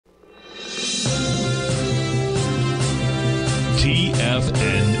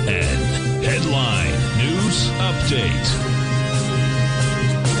TFNN. Headline News Update.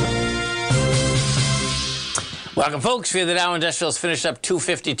 Welcome, folks. For the Dow Industrials finished up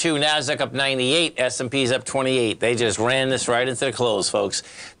 252, Nasdaq up 98, S&P's up 28. They just ran this right into the close, folks.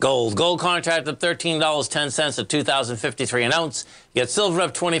 Gold contract up $13.10 at $2,053 an ounce. You get silver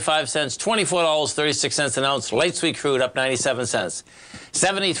up 25 cents, $24.36 an ounce. Light sweet crude up 97 cents,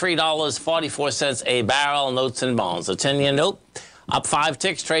 $73.44 a barrel. Notes and bonds. The 10-year note up 5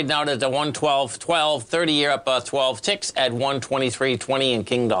 ticks, trading out at the 112.12. 30-year up 12 ticks at 123.20 in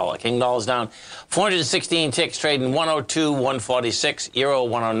King Dollar. King Dollar's down 416 ticks, trading 102.146. Euro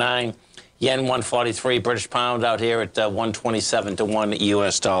 109. Yen 143. British pound out here at 127 to 1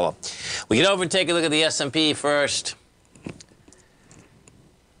 U.S. dollar. We get over and take a look at the S&P first.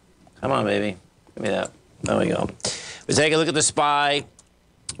 Come on, baby. Give me that. There we go. We take a look at the SPY.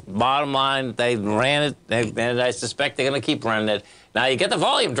 Bottom line, they ran it, and I suspect they're going to keep running it. Now, you get the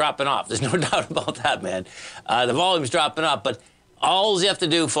volume dropping off. There's no doubt about that, man. The volume's dropping off, but all you have to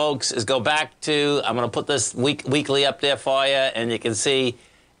do, folks, is go back to, I'm going to put this weekly up there for you, and you can see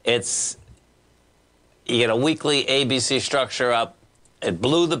it's, you get a weekly ABC structure up. It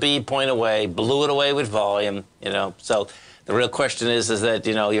blew the B point away, blew it away with volume, you know, so the real question is that,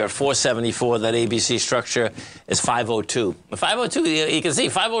 you know, you're at 474. That ABC structure is 502. 502, you can see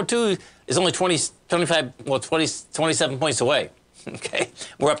 502 is only 27 points away. Okay,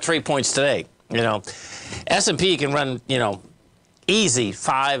 we're up 3 points today. You know, S&P can run, you know, easy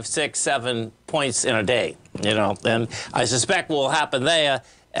 5, 6, 7 points in a day. You know, and I suspect what will happen there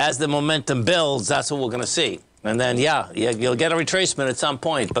as the momentum builds. That's what we're going to see. And then, yeah, you'll get a retracement at some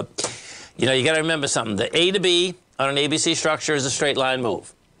point. But you know, you got to remember something: the A to B on an ABC structure is a straight line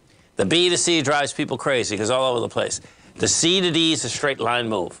move. The B to C drives people crazy because all over the place. The C to D is a straight line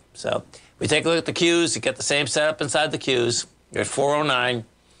move. So we take a look at the Qs. You get the same setup inside the Qs. You're at 409. And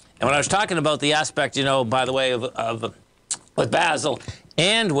when I was talking about the aspect, you know, by the way, of with Basil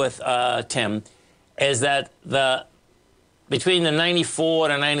and with Tim, is that between the 94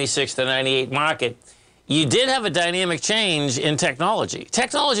 to 96 to 98 market, you did have a dynamic change in technology.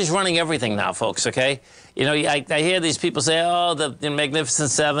 Technology is running everything now, folks, okay? You know, I hear these people say, oh, the Magnificent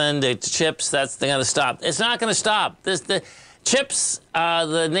Seven, the chips, they're going to stop. It's not going to stop. The chips are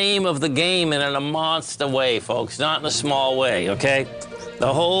the name of the game and in a monster way, folks, not in a small way, okay?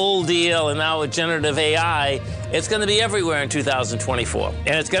 The whole deal, and now with generative AI, it's going to be everywhere in 2024. And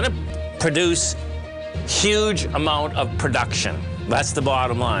it's going to produce huge amount of production. That's the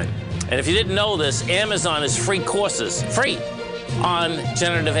bottom line. And if you didn't know this, Amazon is free courses, free, on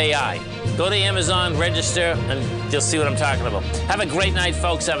generative AI. Go to Amazon, register, and you'll see what I'm talking about. Have a great night,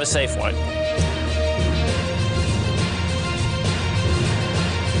 folks. Have a safe one.